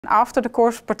After the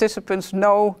course, participants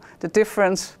know the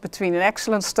difference between an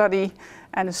excellent study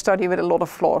and a study with a lot of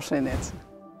flaws in it.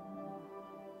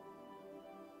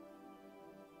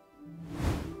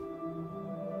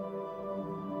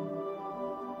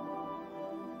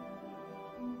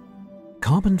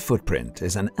 Carbon footprint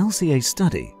is an LCA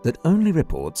study that only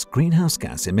reports greenhouse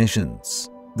gas emissions.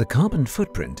 The carbon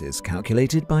footprint is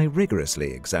calculated by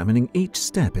rigorously examining each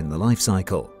step in the life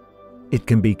cycle. It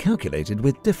can be calculated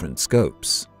with different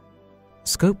scopes.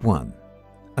 Scope 1.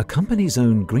 A company's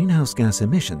own greenhouse gas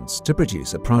emissions to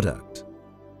produce a product.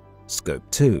 Scope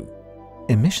 2.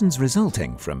 Emissions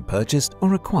resulting from purchased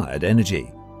or acquired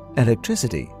energy,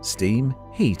 electricity, steam,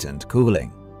 heat and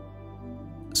cooling.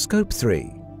 Scope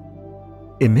 3.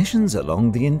 Emissions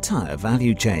along the entire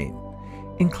value chain,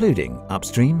 including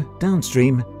upstream,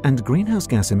 downstream and greenhouse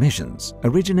gas emissions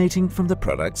originating from the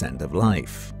product's end of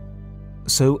life.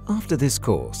 So after this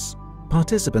course,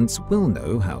 participants will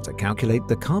know how to calculate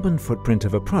the carbon footprint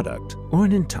of a product or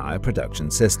an entire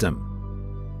production system.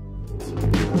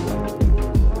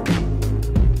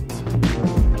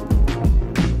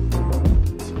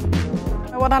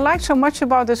 What I like so much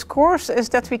about this course is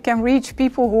that we can reach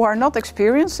people who are not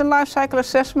experienced in life cycle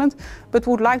assessment, but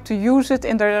would like to use it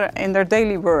in their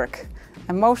daily work.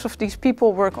 And most of these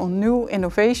people work on new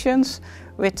innovations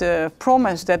with the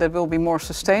promise that it will be more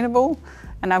sustainable.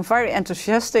 And I'm very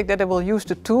enthusiastic that they will use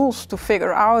the tools to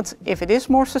figure out if it is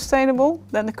more sustainable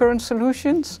than the current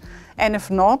solutions, and if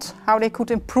not, how they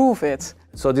could improve it.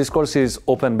 So this course is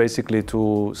open basically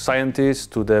to scientists,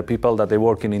 to the people that they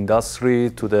work in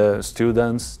industry, to the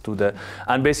students,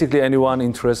 and basically anyone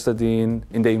interested in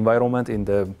the environment, in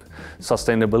the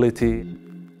sustainability.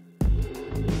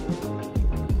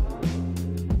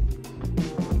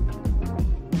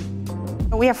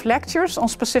 We have lectures on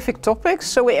specific topics,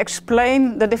 so we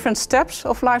explain the different steps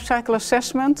of life cycle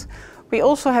assessment. We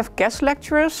also have guest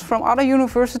lecturers from other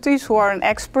universities who are an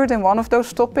expert in one of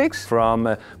those topics.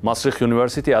 From Maastricht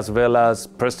University as well as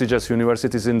prestigious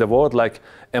universities in the world like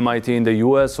MIT in the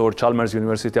US or Chalmers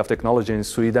University of Technology in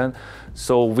Sweden.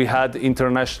 So we had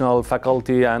international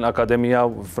faculty and academia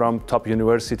from top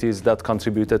universities that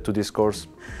contributed to this course.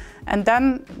 And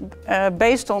then,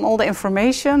 based on all the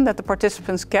information that the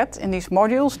participants get in these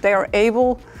modules, they are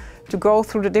able to go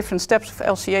through the different steps of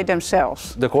LCA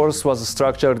themselves. The course was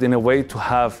structured in a way to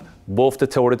have both the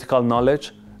theoretical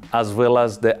knowledge as well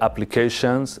as the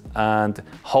applications and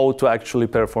how to actually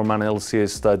perform an LCA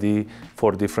study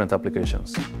for different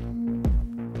applications.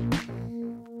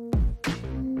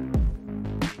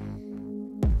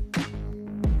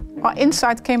 Well,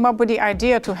 InSciTe came up with the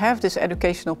idea to have this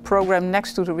educational program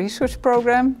next to the research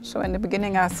program. So in the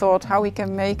beginning I thought how we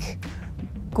can make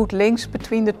good links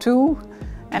between the two.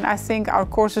 And I think our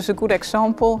course is a good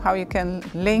example how you can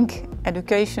link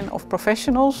education of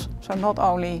professionals, so not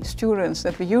only students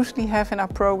that we usually have in our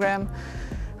program,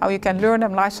 how you can learn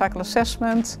them life cycle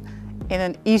assessment in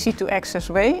an easy to access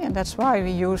way, and that's why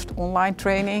we used online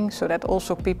training so that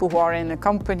also people who are in a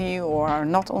company or are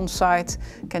not on site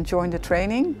can join the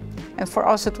training. And for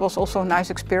us it was also a nice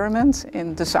experiment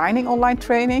in designing online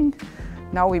training.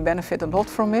 Now we benefit a lot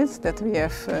from it, that we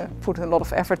have put a lot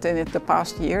of effort in it the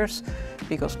past years,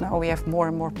 because now we have more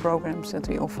and more programs that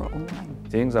we offer online.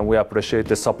 And we appreciate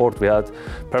the support. We had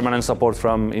permanent support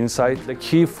from InSciTe. The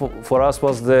key for us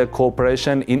was the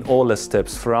cooperation in all the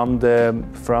steps, from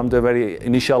the very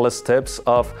initial steps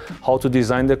of how to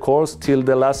design the course till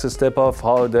the last step of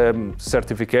how the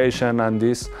certification and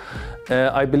this.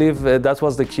 I believe that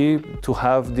was the key, to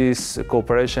have this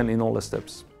cooperation in all the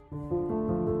steps.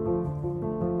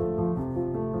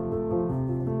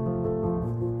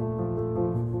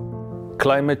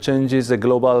 Climate change is a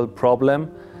global problem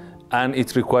and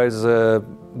it requires a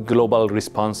global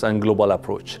response and global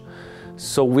approach.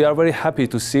 So we are very happy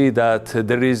to see that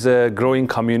there is a growing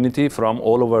community from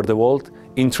all over the world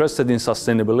interested in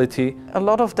sustainability. A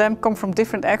lot of them come from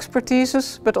different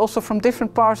expertises, but also from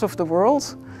different parts of the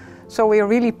world. So we are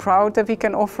really proud that we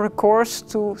can offer a course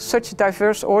to such a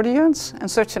diverse audience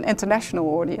and such an international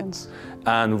audience.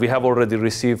 And we have already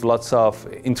received lots of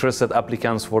interested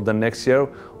applicants for the next year,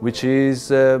 which is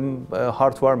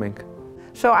heartwarming.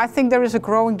 So I think there is a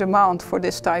growing demand for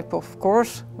this type of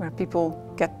course where people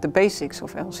get the basics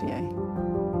of LCA.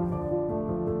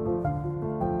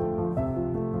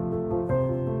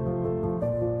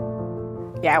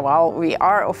 Yeah, well, we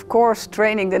are of course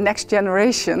training the next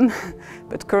generation,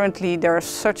 but currently there are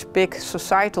such big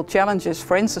societal challenges,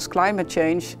 for instance climate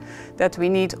change, that we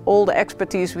need all the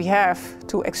expertise we have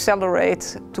to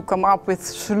accelerate, to come up with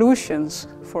solutions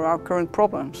for our current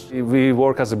problems. We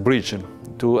work as a bridge.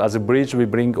 As a bridge we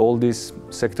bring all these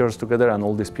sectors together and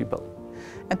all these people.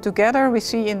 And together we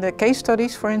see in the case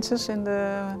studies, for instance, in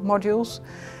the modules,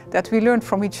 that we learn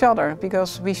from each other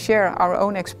because we share our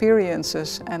own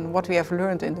experiences and what we have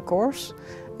learned in the course,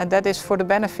 and that is for the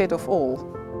benefit of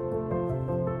all.